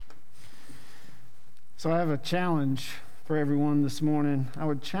So I have a challenge for everyone this morning. I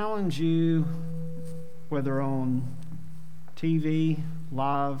would challenge you, whether on TV,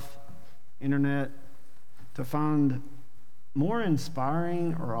 live, internet, to find more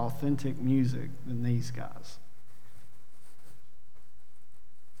inspiring or authentic music than these guys.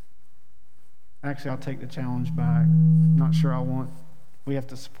 Actually, I'll take the challenge back. Not sure we have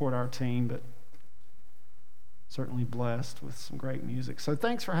to support our team, but certainly blessed with some great music. So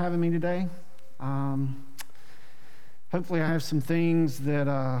thanks for having me today. Hopefully I have some things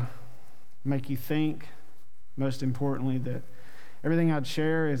that make you think. Most importantly, that everything I'd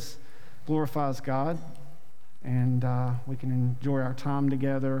share glorifies God, and we can enjoy our time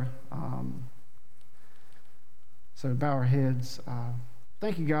together. So bow our heads.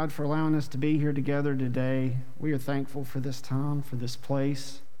 Thank you, God, for allowing us to be here together today. We are thankful for this time, for this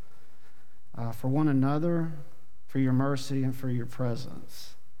place, for one another, for your mercy, and for your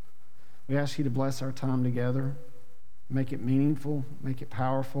presence. We ask you to bless our time together, make it meaningful, make it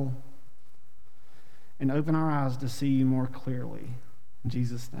powerful, and open our eyes to see you more clearly. In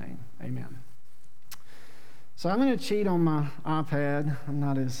Jesus' name, amen. So I'm going to cheat on my iPad. I'm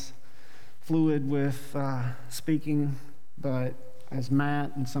not as fluid with speaking, but as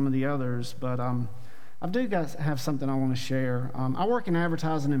Matt and some of the others, but I do have something I want to share. I work in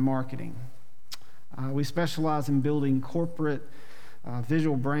advertising and marketing. We specialize in building corporate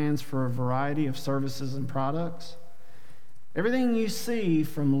visual brands for a variety of services and products. Everything you see,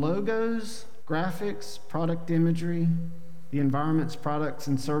 from logos, graphics, product imagery, the environments, products,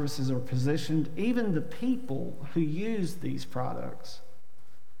 and services are positioned, even the people who use these products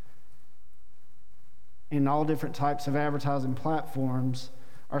in all different types of advertising platforms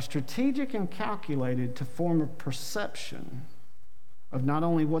are strategic and calculated to form a perception of not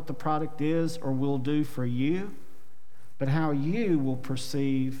only what the product is or will do for you, but how you will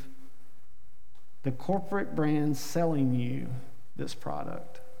perceive the corporate brand selling you this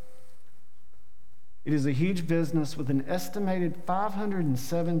product. It is a huge business with an estimated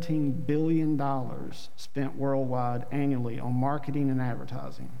 $517 billion spent worldwide annually on marketing and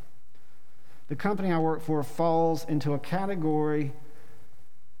advertising. The company I work for falls into a category.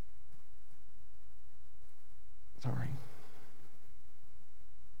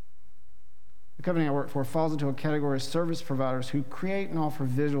 The company I work for falls into a category of service providers who create and offer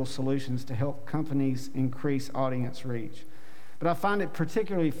visual solutions to help companies increase audience reach. But I find it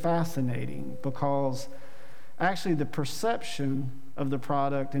particularly fascinating because actually the perception of the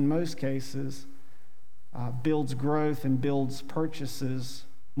product in most cases builds growth and builds purchases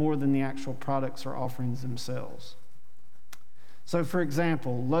more than the actual products or offerings themselves. So for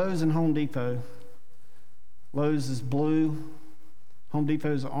example, Lowe's and Home Depot. Lowe's is blue, Home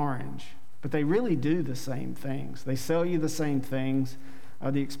Depot is orange. But they really do the same things. They sell you the same things.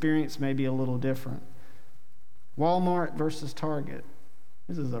 The experience may be a little different. Walmart versus Target.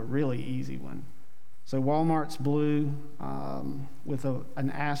 This is a really easy one. So Walmart's blue with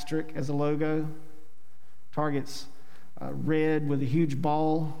an asterisk as a logo. Target's red with a huge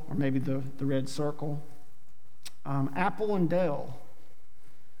ball, or maybe the red circle. Apple and Dell,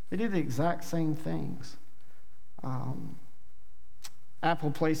 they do the exact same things.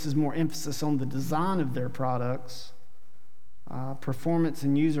 Apple places more emphasis on the design of their products, performance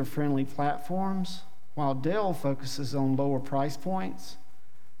and user-friendly platforms, while Dell focuses on lower price points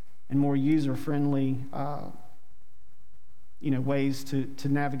and more user-friendly ways to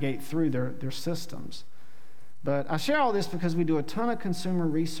navigate through their systems. But I share all this because we do a ton of consumer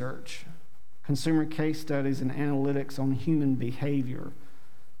research, consumer case studies, and analytics on human behavior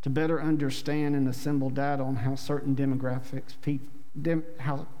to better understand and assemble data on how certain demographics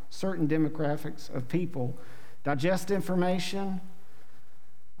of people digest information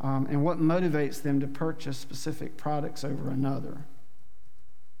and what motivates them to purchase specific products over another.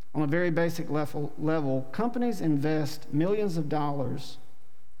 On a very basic level, companies invest millions of dollars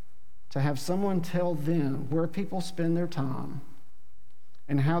to have someone tell them where people spend their time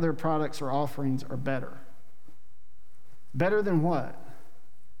and how their products or offerings are better. Better than what?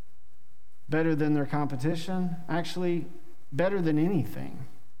 Better than their competition? Actually, better than anything.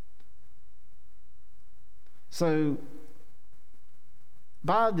 So,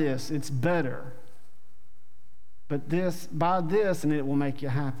 buy this, it's better. But buy this and it will make you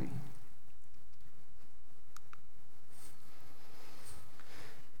happy.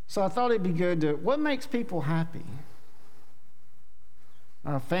 So I thought it'd be good what makes people happy?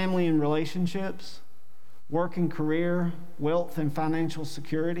 Family and relationships, work and career, wealth and financial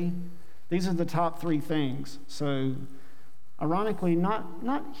security. These are the top three things. So ironically,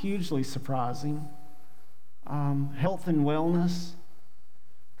 not hugely surprising. Health and wellness,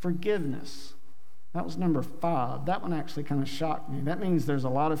 forgiveness, That was number 5. That one actually kind of shocked me. That means there's a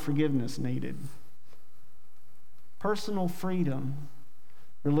lot of forgiveness needed. Personal freedom,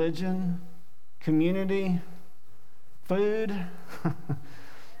 religion, community, food,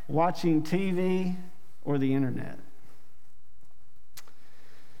 watching TV, or the internet.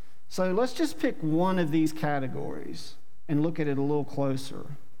 So let's just pick one of these categories and look at it a little closer.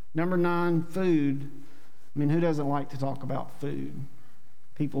 Number 9, food. I mean, who doesn't like to talk about food?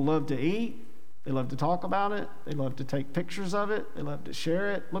 People love to eat. They love to talk about it. They love to take pictures of it. They love to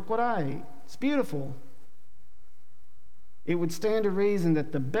share it. Look what I ate. It's beautiful. It would stand to reason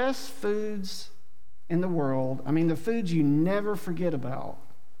that the best foods in the world, I mean, the foods you never forget about,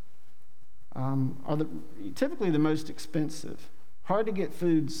 are typically the most expensive. Hard to get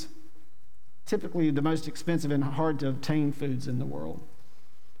foods, typically the most expensive and hard to obtain foods in the world.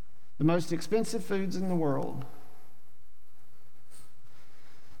 The most expensive foods in the world.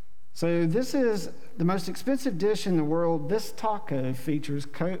 So this is the most expensive dish in the world. This taco features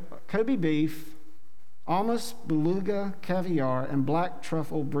Kobe beef, almost beluga caviar, and black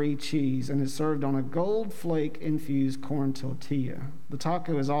truffle brie cheese, and is served on a gold flake-infused corn tortilla. The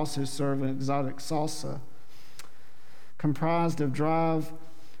taco is also served with exotic salsa, comprised of dried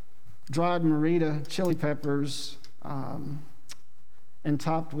morita chili peppers, and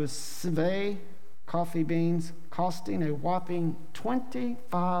topped with civet coffee beans, costing a whopping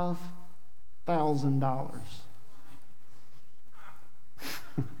 $25,000.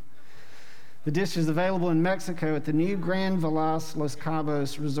 The dish is available in Mexico at the new Grand Velas Los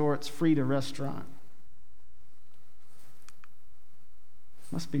Cabos Resort's Frida restaurant.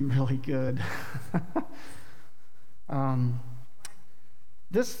 Must be really good.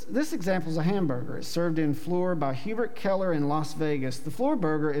 This example is a hamburger. It's served in Fleur by Hubert Keller in Las Vegas. The Fleur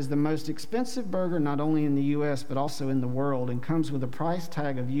burger is the most expensive burger not only in the U.S. but also in the world, and comes with a price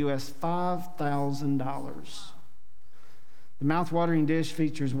tag of U.S. $5,000. The mouth-watering dish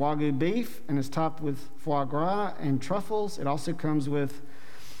features Wagyu beef and is topped with foie gras and truffles. It also comes with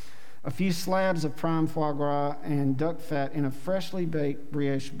a few slabs of prime foie gras and duck fat in a freshly baked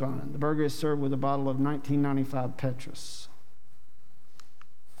brioche bun. The burger is served with a bottle of 1995 Petrus.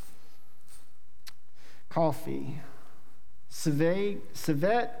 Coffee.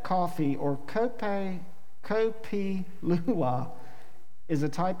 Civet coffee, or Kopi Luwak, is a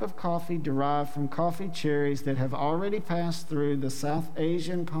type of coffee derived from coffee cherries that have already passed through the South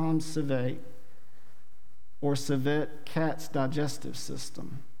Asian palm civet, or civet cat's digestive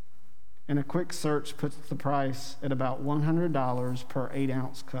system. And a quick search puts the price at about $100 per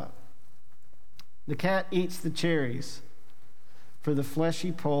 8-ounce cup. The cat eats the cherries for the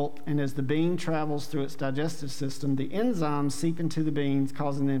fleshy pulp, and as the bean travels through its digestive system, the enzymes seep into the beans,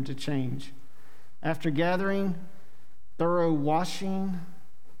 causing them to change. After gathering, thorough washing,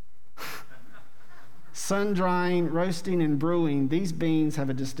 sun-drying, roasting, and brewing, these beans have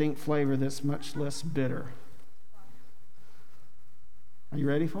a distinct flavor that's much less bitter. Are you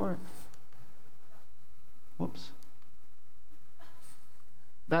ready for it? Whoops.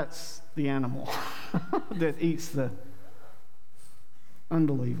 That's the animal that eats the...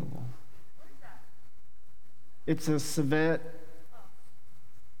 Unbelievable. It's a civet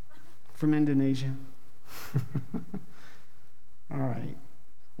from Indonesia. All right.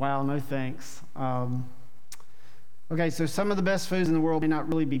 Wow, no thanks. Okay, so some of the best foods in the world may not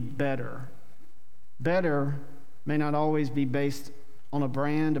really be better. Better may not always be based on a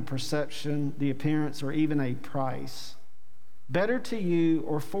brand, a perception, the appearance, or even a price. Better to you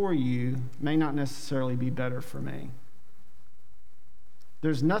or for you may not necessarily be better for me.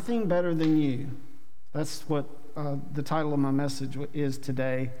 There's nothing better than you. That's what the title of my message is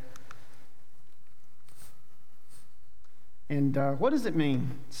today. And what does it mean?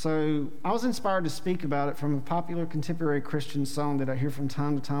 So I was inspired to speak about it from a popular contemporary Christian song that I hear from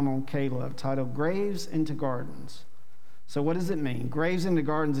time to time on K-Love, titled Graves into Gardens. So what does it mean? Graves into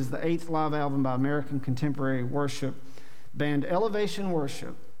Gardens is the 8th live album by American contemporary worship band Elevation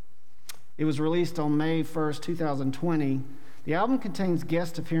Worship. It was released on May 1st, 2020. The album contains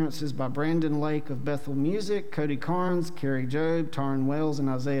guest appearances by Brandon Lake of Bethel Music, Cody Carnes, Carrie Job, Taryn Wells, and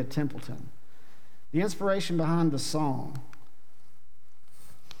Isaiah Templeton. The inspiration behind the song.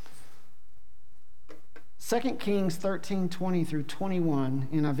 2 Kings 13:20 through 21,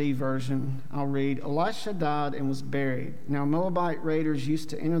 NIV version, I'll read. Elisha died and was buried. Now Moabite raiders used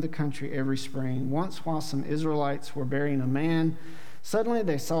to enter the country every spring. Once, while some Israelites were burying a man, suddenly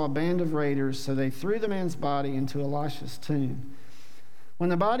they saw a band of raiders, so they threw the man's body into Elisha's tomb. When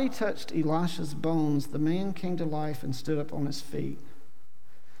the body touched Elisha's bones, the man came to life and stood up on his feet.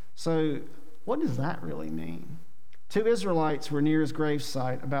 So what does that really mean? 2 Israelites were near his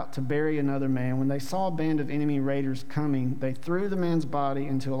gravesite, about to bury another man. When they saw a band of enemy raiders coming, they threw the man's body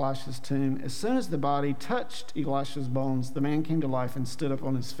into Elisha's tomb. As soon as the body touched Elisha's bones, the man came to life and stood up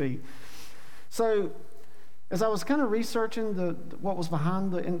on his feet. So, as I was kind of researching what was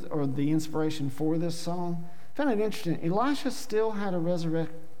behind the inspiration for this song, I found it interesting. Elisha still had a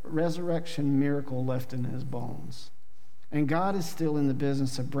resurrection miracle left in his bones. And God is still in the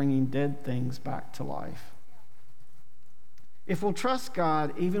business of bringing dead things back to life. If we'll trust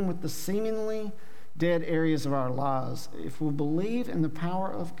God, even with the seemingly dead areas of our lives, if we'll believe in the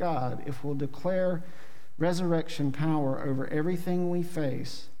power of God, if we'll declare resurrection power over everything we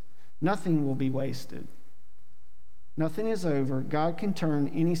face, nothing will be wasted. Nothing is over. God can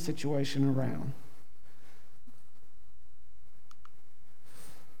turn any situation around.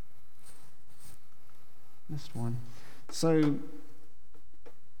 Missed one. So,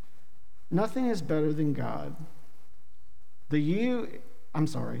 nothing is better than God. Nothing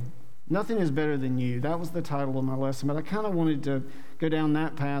is better than you. That was the title of my lesson, but I kind of wanted to go down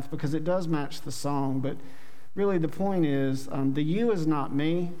that path because it does match the song. But really the point is, the you is not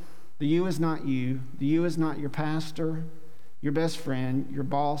me. The you is not you. The you is not your pastor, your best friend, your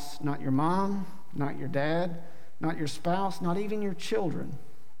boss, not your mom, not your dad, not your spouse, not even your children.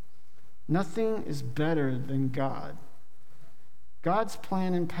 Nothing is better than God. God's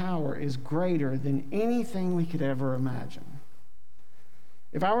plan and power is greater than anything we could ever imagine.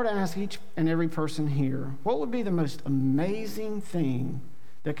 If I were to ask each and every person here, what would be the most amazing thing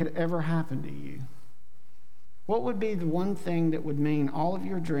that could ever happen to you? What would be the one thing that would mean all of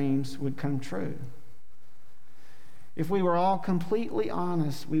your dreams would come true? If we were all completely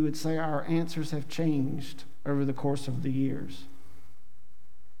honest, we would say our answers have changed over the course of the years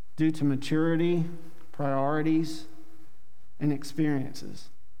due to maturity, priorities, and experiences.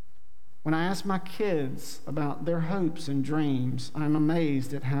 When I ask my kids about their hopes and dreams, I'm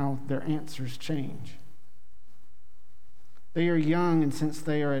amazed at how their answers change. They are young, and since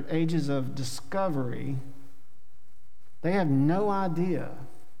they are at ages of discovery, they have no idea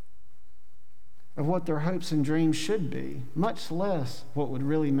of what their hopes and dreams should be, much less what would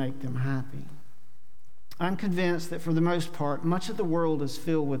really make them happy. I'm convinced that for the most part, much of the world is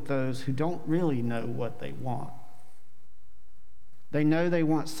filled with those who don't really know what they want. They know they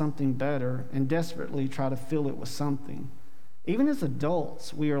want something better and desperately try to fill it with something. Even as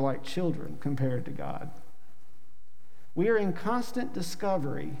adults, we are like children compared to God. We are in constant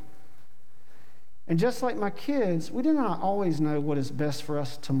discovery. And just like my kids, we do not always know what is best for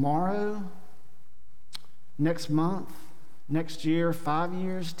us tomorrow, next month, next year, 5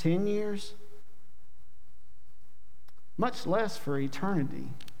 years, 10 years, much less for eternity.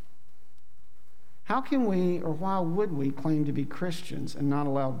 How can we, or why would we, claim to be Christians and not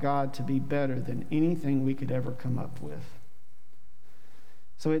allow God to be better than anything we could ever come up with?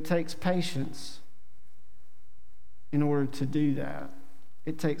 So it takes patience in order to do that.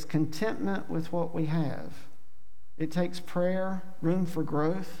 It takes contentment with what we have. It takes prayer, room for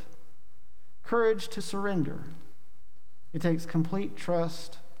growth, courage to surrender. It takes complete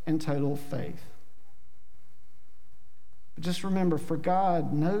trust and total faith. But just remember, for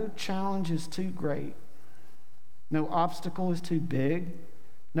God, no challenge is too great. No obstacle is too big.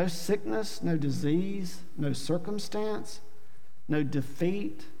 No sickness, no disease, no circumstance, no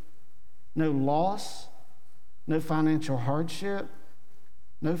defeat, no loss, no financial hardship,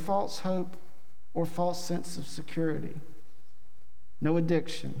 no false hope or false sense of security, no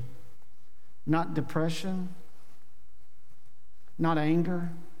addiction, not depression, not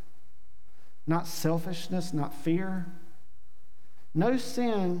anger, not selfishness, not fear. No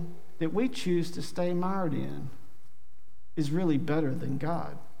sin that we choose to stay mired in is really better than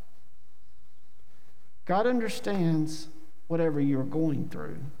God. God understands whatever you're going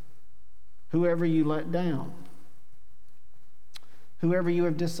through, whoever you let down, whoever you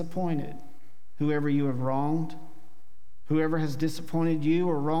have disappointed, whoever you have wronged, whoever has disappointed you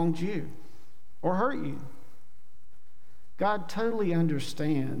or wronged you or hurt you. God totally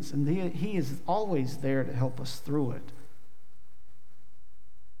understands, and He is always there to help us through it.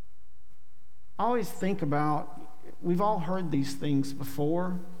 I always think about, we've all heard these things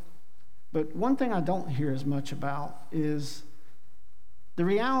before, but one thing I don't hear as much about is the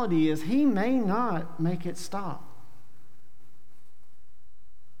reality is He may not make it stop.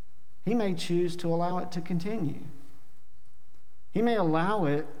 He may choose to allow it to continue. He may allow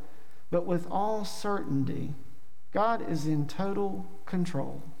it, but with all certainty, God is in total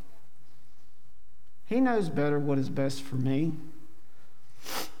control. He knows better what is best for me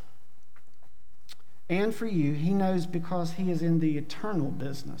and for you. He knows because He is in the eternal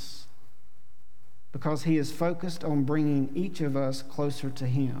business because he is focused on bringing each of us closer to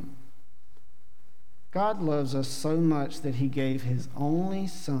him. God loves us so much that he gave his only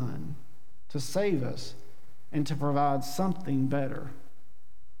Son to save us and to provide something better.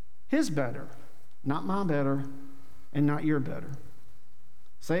 His better, not my better, and not your better.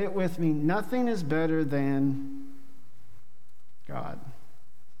 Say it with me. Nothing is better than God.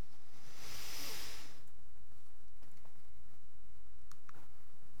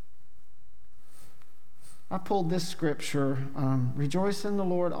 I pulled this scripture, rejoice in the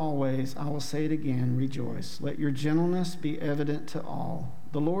Lord always. I will say it again, rejoice. Let your gentleness be evident to all.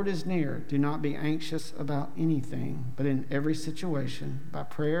 The Lord is near. Do not be anxious about anything, but in every situation, by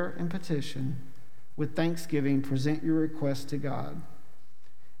prayer and petition, with thanksgiving, present your requests to God.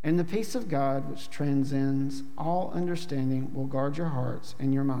 And the peace of God, which transcends all understanding, will guard your hearts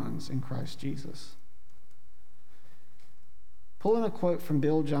and your minds in Christ Jesus. Pulling a quote from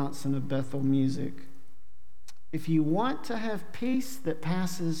Bill Johnson of Bethel Music, if you want to have peace that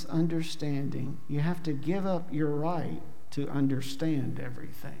passes understanding, you have to give up your right to understand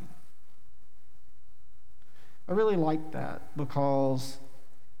everything. I really like that because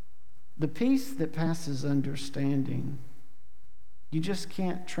the peace that passes understanding, you just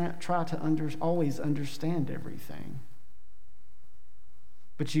can't try to always understand everything.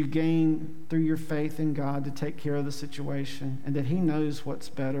 But you gain through your faith in God to take care of the situation and that he knows what's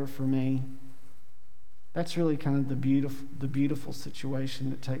better for me. That's really kind of the beautiful situation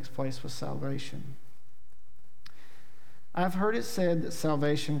that takes place with salvation. I've heard it said that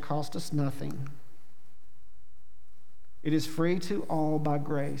salvation cost us nothing. It is free to all by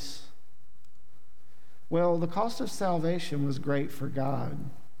grace. Well, the cost of salvation was great for God.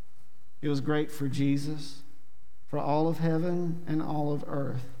 It was great for Jesus, for all of heaven and all of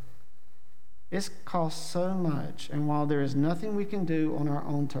earth. It's cost so much, and while there is nothing we can do on our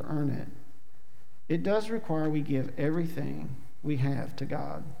own to earn it, it does require we give everything we have to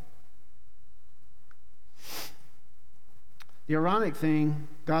God. The ironic thing,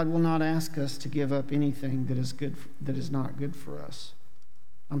 God will not ask us to give up anything that is not good for us.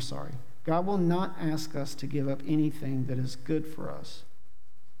 I'm sorry. God will not ask us to give up anything that is good for us.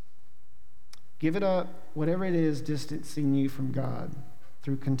 Give it up, whatever it is distancing you from God,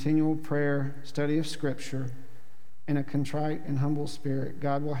 through continual prayer, study of Scripture, and a contrite and humble spirit.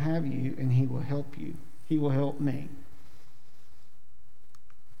 God will have you and he will help you. He will help me.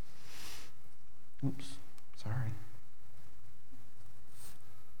 Oops, sorry.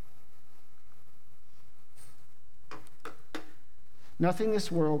 Nothing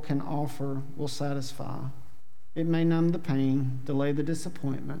this world can offer will satisfy. It may numb the pain, delay the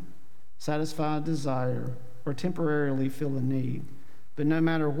disappointment, satisfy a desire, or temporarily fill a need. But no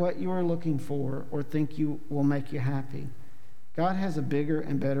matter what you are looking for or think you will make you happy, God has a bigger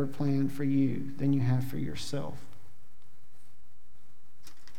and better plan for you than you have for yourself.